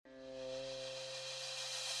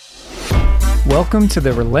Welcome to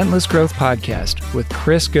the Relentless Growth Podcast with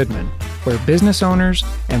Chris Goodman, where business owners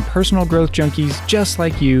and personal growth junkies just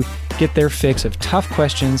like you get their fix of tough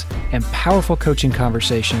questions and powerful coaching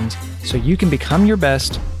conversations so you can become your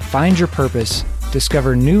best, find your purpose,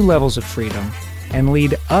 discover new levels of freedom, and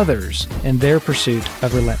lead others in their pursuit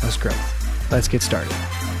of relentless growth. Let's get started.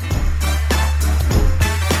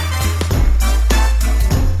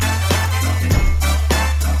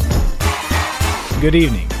 Good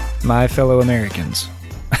evening, my fellow Americans.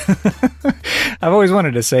 I've always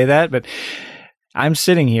wanted to say that, but I'm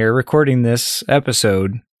sitting here recording this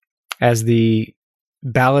episode as the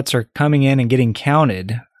ballots are coming in and getting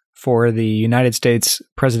counted for the United States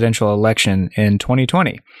presidential election in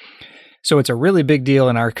 2020. So it's a really big deal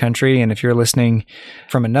in our country, and if you're listening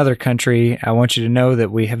from another country, I want you to know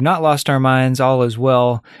that we have not lost our minds. All is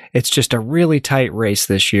well. It's just a really tight race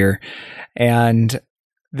this year, and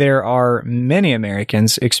there are many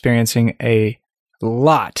Americans experiencing a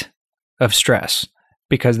lot of stress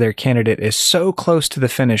because their candidate is so close to the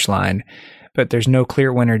finish line, but there's no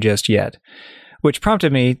clear winner just yet, which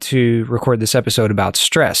prompted me to record this episode about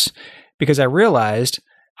stress because I realized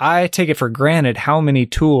I take it for granted how many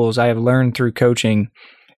tools I have learned through coaching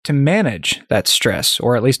to manage that stress,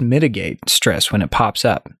 or at least mitigate stress when it pops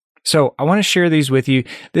up. So I want to share these with you.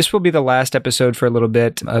 This will be the last episode for a little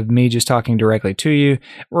bit of me just talking directly to you.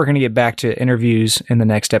 We're going to get back to interviews in the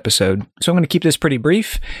next episode. So I'm going to keep this pretty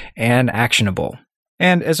brief and actionable.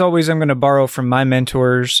 And as always, I'm going to borrow from my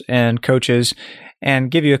mentors and coaches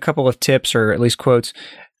and give you a couple of tips, or at least quotes,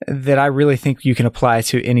 that I really think you can apply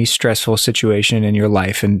to any stressful situation in your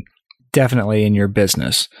life and definitely in your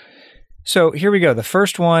business. So here we go. The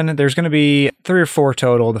first one, there's going to be 3 or 4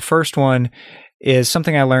 total. The first one is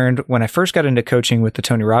something I learned when I first got into coaching with the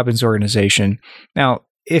Tony Robbins organization. Now,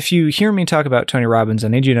 if you hear me talk about Tony Robbins, I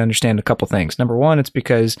need you to understand a couple things. Number one, it's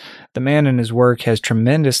because the man and his work has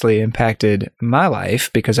tremendously impacted my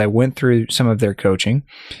life because I went through some of their coaching.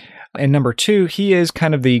 And number two, he is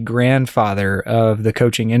kind of the grandfather of the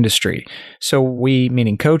coaching industry. So we,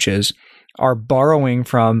 meaning coaches, are borrowing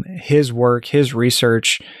from his work, his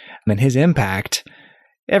research, and his impact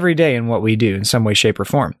every day in what we do in some way, shape, or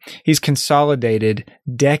form. He's consolidated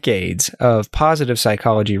decades of positive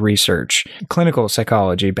psychology research, clinical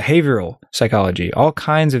psychology, behavioral psychology, all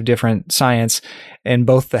kinds of different science in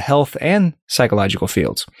both the health and psychological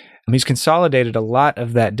fields. He's consolidated a lot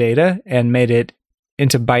of that data and made it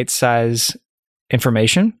into bite-sized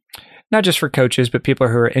information, not just for coaches, but people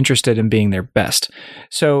who are interested in being their best.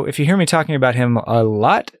 So if you hear me talking about him a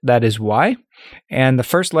lot, that is why. And the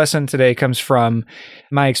first lesson today comes from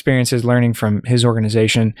my experiences learning from his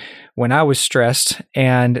organization when I was stressed.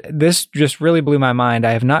 And this just really blew my mind.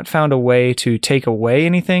 I have not found a way to take away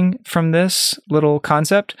anything from this little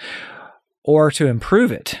concept or to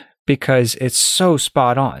improve it because it's so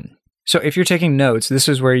spot on. So if you're taking notes, this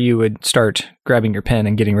is where you would start grabbing your pen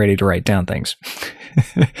and getting ready to write down things.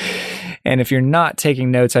 And if you're not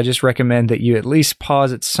taking notes, I just recommend that you at least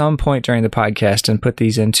pause at some point during the podcast and put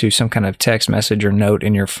these into some kind of text message or note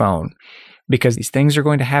in your phone, because these things are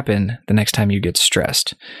going to happen the next time you get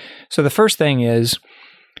stressed. So the first thing is,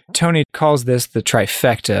 Tony calls this the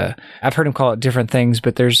trifecta. I've heard him call it different things,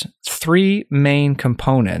 but there's 3 main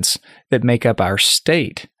components that make up our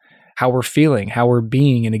state, how we're feeling, how we're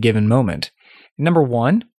being in a given moment. Number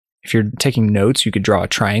 1, if you're taking notes, you could draw a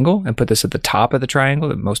triangle and put this at the top of the triangle,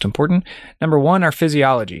 the most important. Number 1, our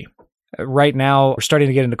physiology. Right now, we're starting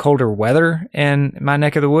to get into colder weather in my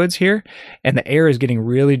neck of the woods here, and the air is getting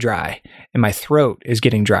really dry, and my throat is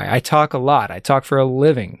getting dry. I talk a lot. I talk for a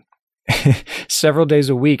living. Several days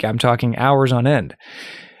a week, I'm talking hours on end.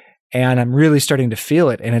 And I'm really starting to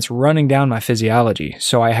feel it, and it's running down my physiology.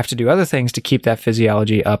 So I have to do other things to keep that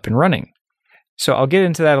physiology up and running. So I'll get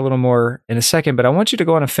into that a little more in a second, but I want you to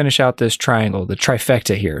go on and finish out this triangle, the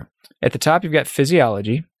trifecta here. At the top, you've got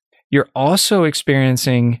physiology. You're also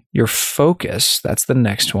experiencing your focus. That's the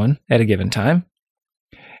next one at a given time.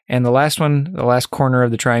 And the last one, the last corner of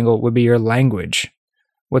the triangle would be your language.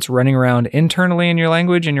 What's running around internally in your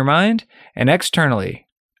language, in your mind, and externally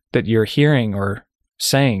that you're hearing or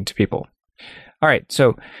saying to people. All right,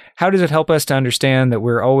 so how does it help us to understand that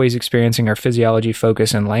we're always experiencing our physiology,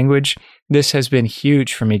 focus, and language? This has been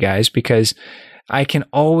huge for me, guys, because I can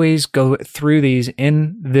always go through these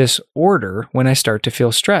in this order when I start to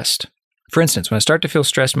feel stressed. For instance, when I start to feel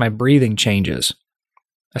stressed, my breathing changes.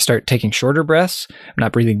 I start taking shorter breaths. I'm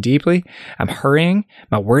not breathing deeply. I'm hurrying.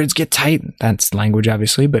 My words get tight. That's language,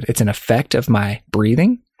 obviously, but it's an effect of my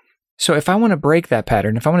breathing. So if I want to break that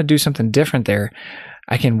pattern, if I want to do something different there,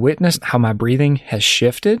 I can witness how my breathing has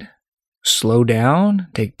shifted, slow down,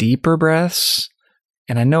 take deeper breaths,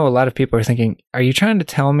 And I know a lot of people are thinking, are you trying to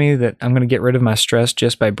tell me that I'm going to get rid of my stress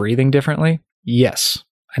just by breathing differently? Yes.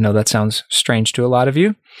 I know that sounds strange to a lot of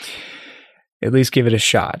you. At least give it a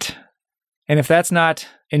shot. And if that's not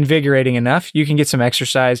invigorating enough, you can get some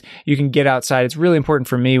exercise. You can get outside. It's really important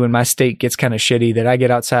for me when my state gets kind of shitty that I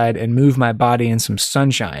get outside and move my body in some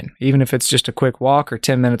sunshine, even if it's just a quick walk or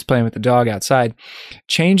 10 minutes playing with the dog outside.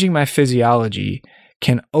 Changing my physiology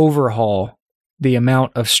can overhaul the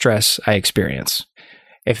amount of stress I experience.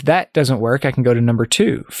 If that doesn't work, I can go to number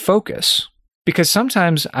 2, focus. Because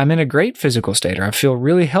sometimes I'm in a great physical state, or I feel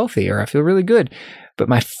really healthy, or I feel really good, but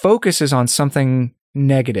my focus is on something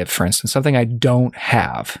negative, for instance, something I don't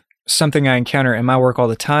have. Something I encounter in my work all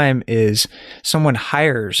the time is someone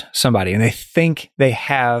hires somebody and they think they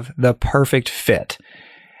have the perfect fit.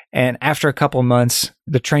 And after a couple months,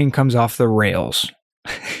 the train comes off the rails.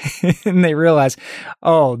 And they realize,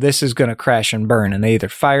 oh, this is going to crash and burn. And they either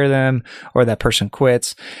fire them or that person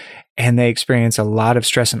quits. And they experience a lot of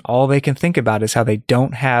stress. And all they can think about is how they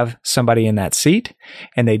don't have somebody in that seat.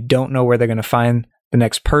 And they don't know where they're going to find the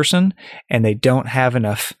next person. And they don't have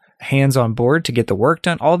enough hands on board to get the work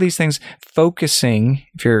done. All these things, focusing,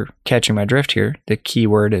 if you're catching my drift here, the key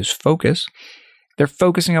word is focus. They're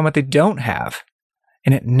focusing on what they don't have.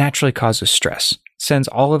 And it naturally causes stress. Sends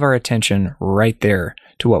all of our attention right there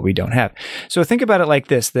to what we don't have. So think about it like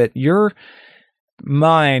this, that your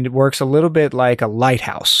mind works a little bit like a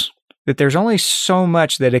lighthouse, that there's only so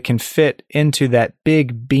much that it can fit into that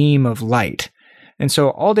big beam of light. And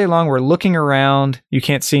so all day long, we're looking around. You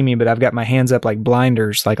can't see me, but I've got my hands up like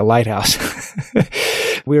blinders, like a lighthouse.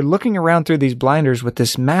 We're looking around through these blinders with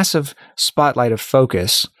this massive spotlight of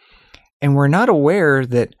focus. And we're not aware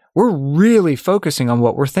that we're really focusing on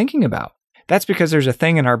what we're thinking about. That's because there's a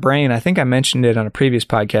thing in our brain, I think I mentioned it on a previous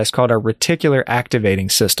podcast, called our reticular activating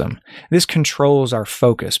system. This controls our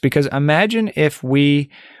focus, because imagine if we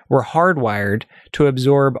were hardwired to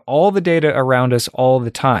absorb all the data around us all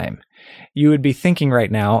the time. You would be thinking right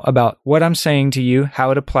now about what I'm saying to you, how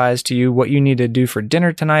it applies to you, what you need to do for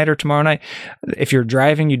dinner tonight or tomorrow night. If you're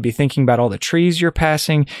driving, you'd be thinking about all the trees you're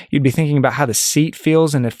passing. You'd be thinking about how the seat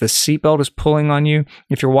feels and if the seatbelt is pulling on you.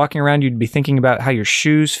 If you're walking around, you'd be thinking about how your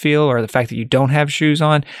shoes feel or the fact that you don't have shoes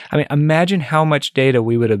on. I mean, imagine how much data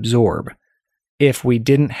we would absorb if we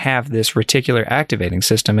didn't have this reticular activating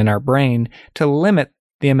system in our brain to limit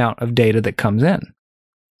the amount of data that comes in.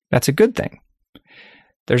 That's a good thing.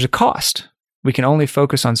 There's a cost. We can only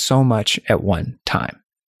focus on so much at one time.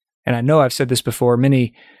 And I know I've said this before.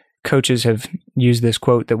 Many coaches have used this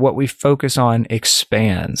quote that what we focus on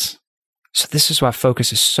expands. So this is why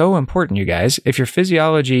focus is so important, you guys. If your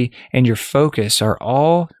physiology and your focus are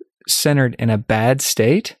all centered in a bad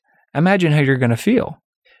state, imagine how you're going to feel.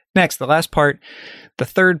 Next, the last part, the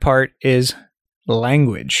third part is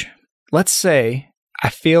language. Let's say I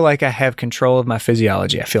feel like I have control of my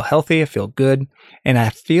physiology. I feel healthy, I feel good, and I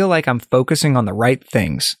feel like I'm focusing on the right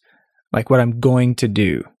things, like what I'm going to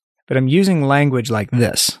do. But I'm using language like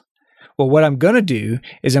this. Well, what I'm going to do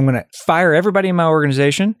is I'm going to fire everybody in my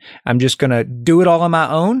organization. I'm just going to do it all on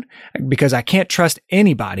my own because I can't trust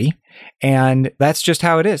anybody. And that's just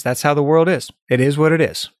how it is. That's how the world is. It is what it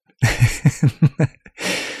is.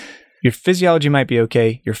 Your physiology might be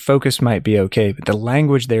okay, your focus might be okay, but the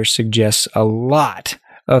language there suggests a lot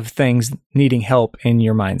of things needing help in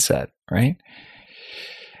your mindset, right?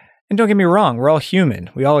 And don't get me wrong, we're all human.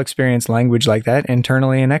 We all experience language like that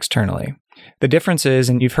internally and externally. The difference is,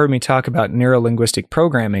 and you've heard me talk about neuro-linguistic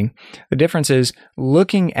programming, the difference is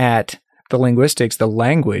looking at the linguistics, the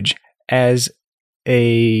language, as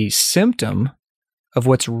a symptom of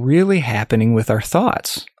what's really happening with our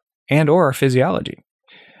thoughts and or our physiology.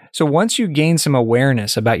 So once you gain some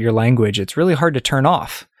awareness about your language, it's really hard to turn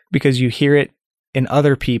off because you hear it in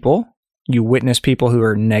other people. You witness people who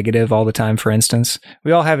are negative all the time, for instance.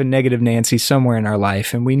 We all have a negative Nancy somewhere in our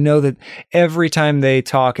life, and we know that every time they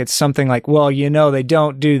talk, it's something like, well, you know, they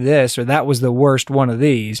don't do this, or that was the worst one of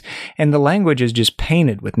these. And the language is just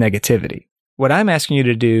painted with negativity. What I'm asking you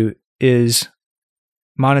to do is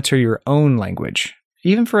monitor your own language,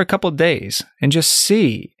 even for a couple of days, and just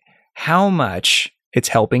see how much it's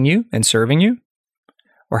helping you and serving you,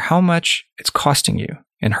 or how much it's costing you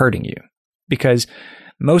and hurting you. Because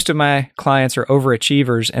most of my clients are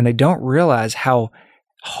overachievers and they don't realize how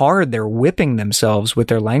hard they're whipping themselves with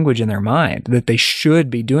their language in their mind, that they should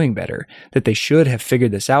be doing better, that they should have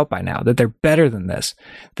figured this out by now, that they're better than this,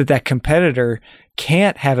 that that competitor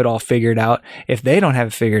can't have it all figured out if they don't have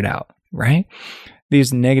it figured out, right?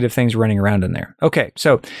 These negative things running around in there. Okay,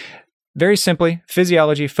 so very simply,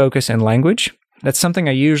 physiology, focus, and language. That's something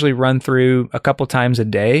I usually run through a couple times a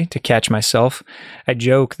day to catch myself. I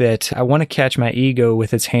joke that I want to catch my ego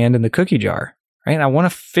with its hand in the cookie jar, right? I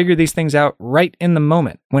want to figure these things out right in the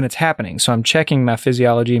moment when it's happening. So I'm checking my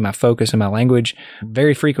physiology, my focus, and my language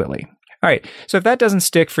very frequently. All right. So if that doesn't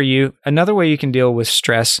stick for you, another way you can deal with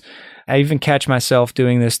stress, I even catch myself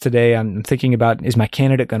doing this today. I'm thinking about, is my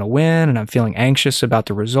candidate going to win? And I'm feeling anxious about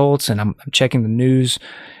the results. And I'm checking the news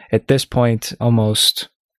at this point almost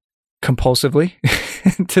compulsively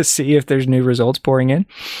to see if there's new results pouring in.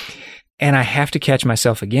 And I have to catch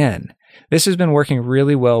myself again. This has been working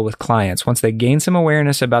really well with clients. Once they gain some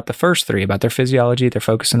awareness about the first three, about their physiology, their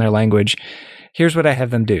focus, and their language, here's what I have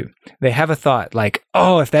them do. They have a thought like,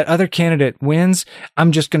 oh, if that other candidate wins,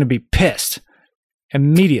 I'm just going to be pissed.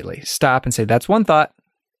 Immediately stop and say, that's one thought.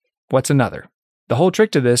 What's another? The whole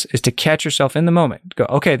trick to this is to catch yourself in the moment. Go,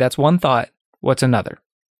 okay, that's one thought. What's another?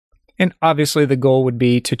 And obviously the goal would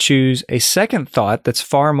be to choose a second thought that's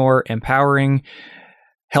far more empowering,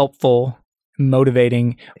 helpful,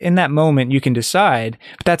 motivating. In that moment, you can decide,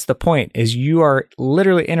 but that's the point, is you are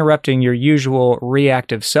literally interrupting your usual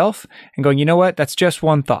reactive self and going, you know what? That's just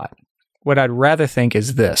one thought. What I'd rather think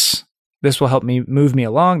is this. This will help me move me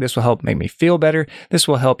along. This will help make me feel better. This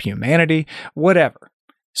will help humanity, whatever.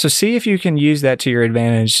 So see if you can use that to your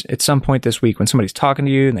advantage at some point this week when somebody's talking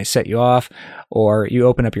to you and they set you off, or you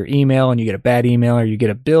open up your email and you get a bad email, or you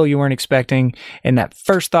get a bill you weren't expecting, and that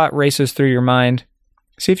first thought races through your mind.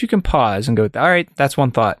 See if you can pause and go, all right, that's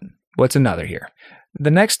one thought. What's another here?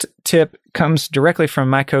 The next tip comes directly from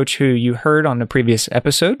my coach who you heard on the previous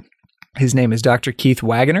episode. His name is Dr. Keith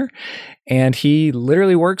Wagoner, and he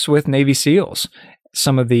literally works with Navy SEALs,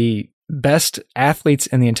 some of the best athletes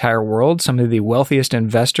in the entire world, some of the wealthiest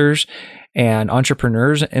investors and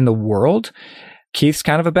entrepreneurs in the world. Keith's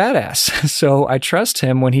kind of a badass, so I trust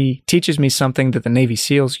him when he teaches me something that the Navy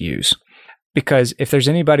SEALs use. Because if there's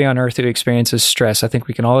anybody on earth who experiences stress, I think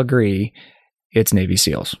we can all agree it's Navy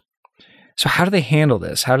SEALs. So how do they handle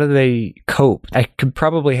this? How do they cope? I could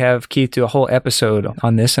probably have Keith do a whole episode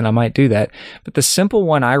on this, and I might do that. But the simple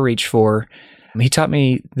one I reach for, he taught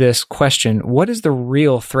me this question: what is the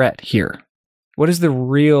real threat here? What is the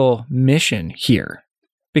real mission here?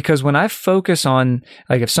 Because when I focus on,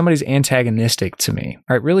 like, if somebody's antagonistic to me,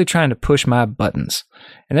 right, really trying to push my buttons,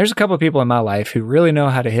 and there's a couple of people in my life who really know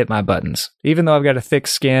how to hit my buttons, even though I've got a thick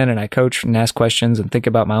skin and I coach and ask questions and think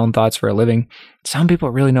about my own thoughts for a living, some people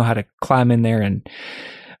really know how to climb in there and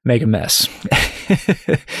make a mess.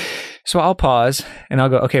 So I'll pause and I'll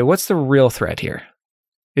go, okay, what's the real threat here?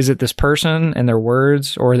 Is it this person and their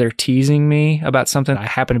words, or they're teasing me about something I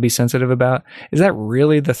happen to be sensitive about? Is that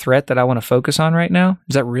really the threat that I want to focus on right now?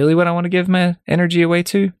 Is that really what I want to give my energy away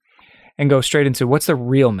to? And go straight into what's the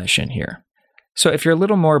real mission here? So if you're a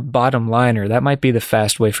little more bottom liner, that might be the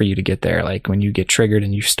fast way for you to get there. Like when you get triggered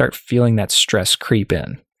and you start feeling that stress creep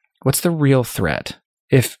in. What's the real threat?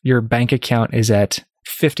 If your bank account is at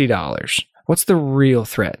 $50, what's the real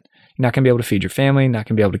threat? You're not going to be able to feed your family, not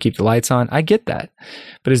going to be able to keep the lights on. I get that.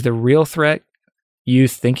 But is the real threat you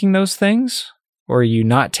thinking those things, or are you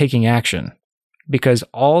not taking action? Because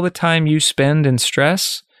all the time you spend in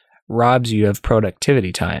stress robs you of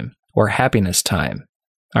productivity time or happiness time.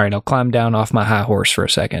 All right, I'll climb down off my high horse for a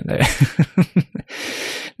second.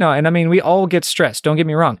 No, and I mean, we all get stressed. Don't get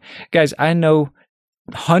me wrong. Guys, I know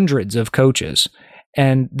hundreds of coaches,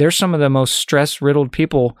 and they're some of the most stress-riddled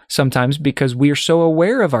people sometimes because we are so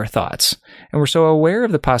aware of our thoughts and we're so aware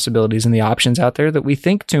of the possibilities and the options out there that we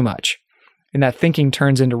think too much. And that thinking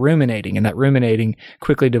turns into ruminating, and that ruminating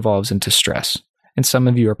quickly devolves into stress. And some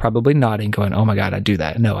of you are probably nodding, going, oh my God, I do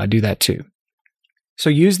that. No, I do that too. So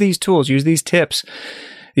use these tools, use these tips,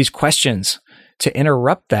 these questions to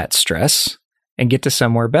interrupt that stress and get to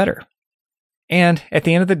somewhere better. And at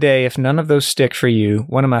the end of the day, if none of those stick for you,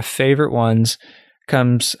 one of my favorite ones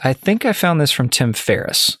comes, I think I found this from Tim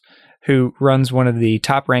Ferriss, who runs one of the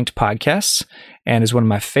top-ranked podcasts and is one of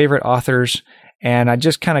my favorite authors. And I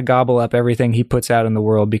just kind of gobble up everything he puts out in the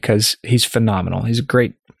world because he's phenomenal. He's a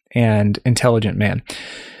great and intelligent man.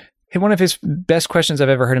 One of his best questions I've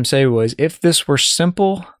ever heard him say was, if this were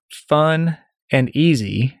simple, fun, and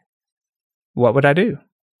easy, what would I do?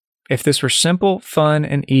 If this were simple, fun,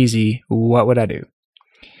 and easy, what would I do?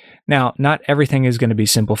 Now, not everything is going to be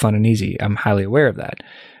simple, fun, and easy. I'm highly aware of that.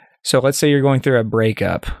 So let's say you're going through a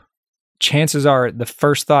breakup. Chances are the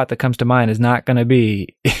first thought that comes to mind is not going to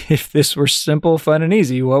be, if this were simple, fun, and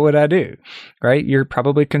easy, what would I do? Right? You're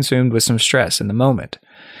probably consumed with some stress in the moment.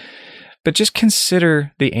 But just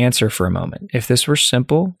consider the answer for a moment. If this were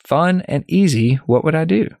simple, fun, and easy, what would I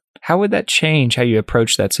do? How would that change how you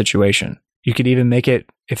approach that situation? You could even make it,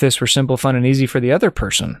 if this were simple, fun, and easy for the other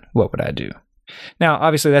person, what would I do? Now,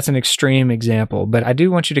 obviously, that's an extreme example, but I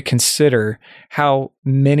do want you to consider how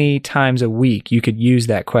many times a week you could use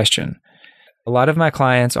that question. A lot of my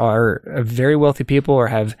clients are very wealthy people or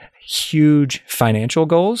have huge financial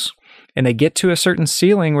goals, and they get to a certain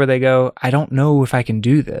ceiling where they go, I don't know if I can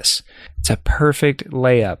do this. It's a perfect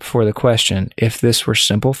layup for the question, if this were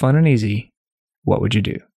simple, fun, and easy, what would you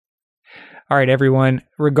do? All right, everyone,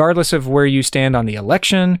 regardless of where you stand on the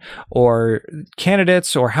election or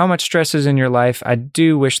candidates or how much stress is in your life, I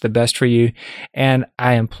do wish the best for you. And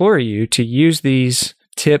I implore you to use these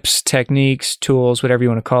tips, techniques, tools, whatever you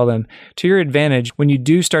want to call them, to your advantage when you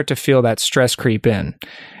do start to feel that stress creep in.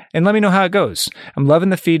 And let me know how it goes. I'm loving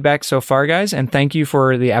the feedback so far, guys, and thank you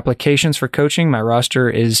for the applications for coaching. My roster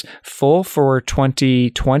is full for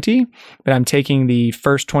 2020, but I'm taking the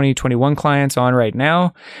first 2021 clients on right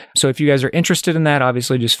now. So if you guys are interested in that,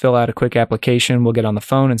 obviously just fill out a quick application. We'll get on the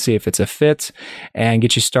phone and see if it's a fit and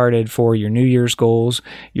get you started for your New Year's goals,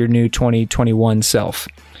 your new 2021 self.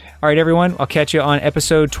 All right, everyone, I'll catch you on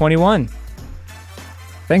episode 21.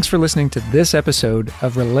 Thanks for listening to this episode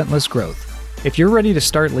of Relentless Growth. If you're ready to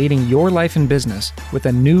start leading your life and business with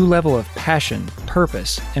a new level of passion,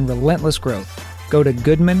 purpose, and relentless growth, go to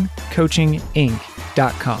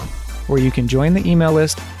GoodmanCoachingInc.com, where you can join the email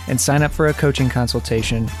list and sign up for a coaching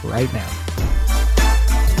consultation right now.